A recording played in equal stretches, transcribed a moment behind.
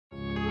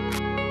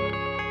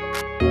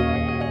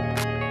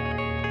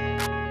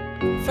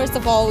First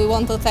of all, we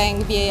want to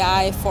thank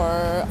BAI for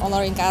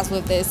honoring us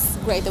with this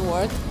great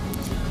award.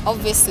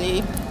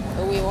 Obviously,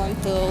 we want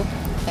to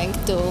thank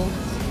to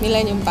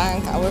Millennium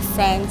Bank, our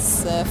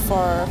friends,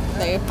 for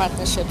their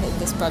partnership in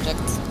this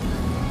project.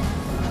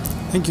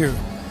 Thank you.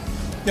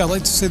 Yeah, I'd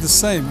like to say the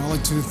same. I'd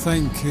like to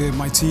thank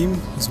my team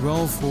as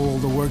well for all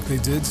the work they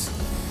did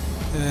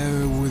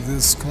with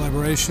this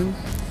collaboration.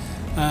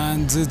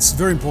 And it's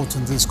very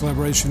important, this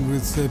collaboration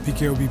with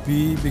PKO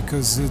BP,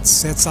 because it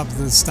sets up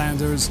the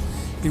standards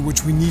in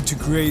which we need to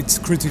create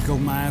critical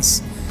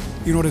mass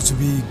in order to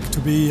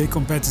be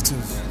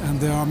competitive. And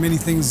there are many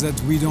things that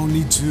we don't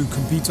need to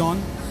compete on,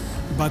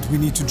 but we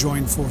need to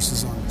join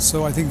forces on.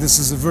 So I think this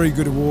is a very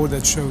good award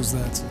that shows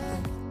that.